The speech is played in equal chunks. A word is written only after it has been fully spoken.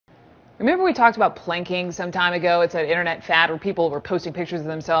Remember we talked about planking some time ago? It's an internet fad where people were posting pictures of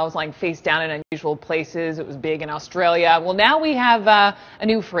themselves lying face down in unusual places. It was big in Australia. Well, now we have a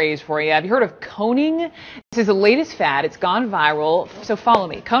new phrase for you. Have you heard of coning? This is the latest fad. It's gone viral. So follow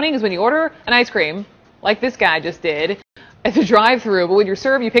me. Coning is when you order an ice cream, like this guy just did, at the drive-thru, but when you're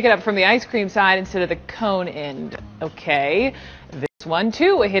served, you pick it up from the ice cream side instead of the cone end. Okay. This one,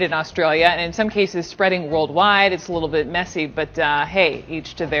 too, a hit in Australia, and in some cases spreading worldwide. It's a little bit messy, but hey,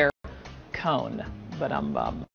 each to their cone. But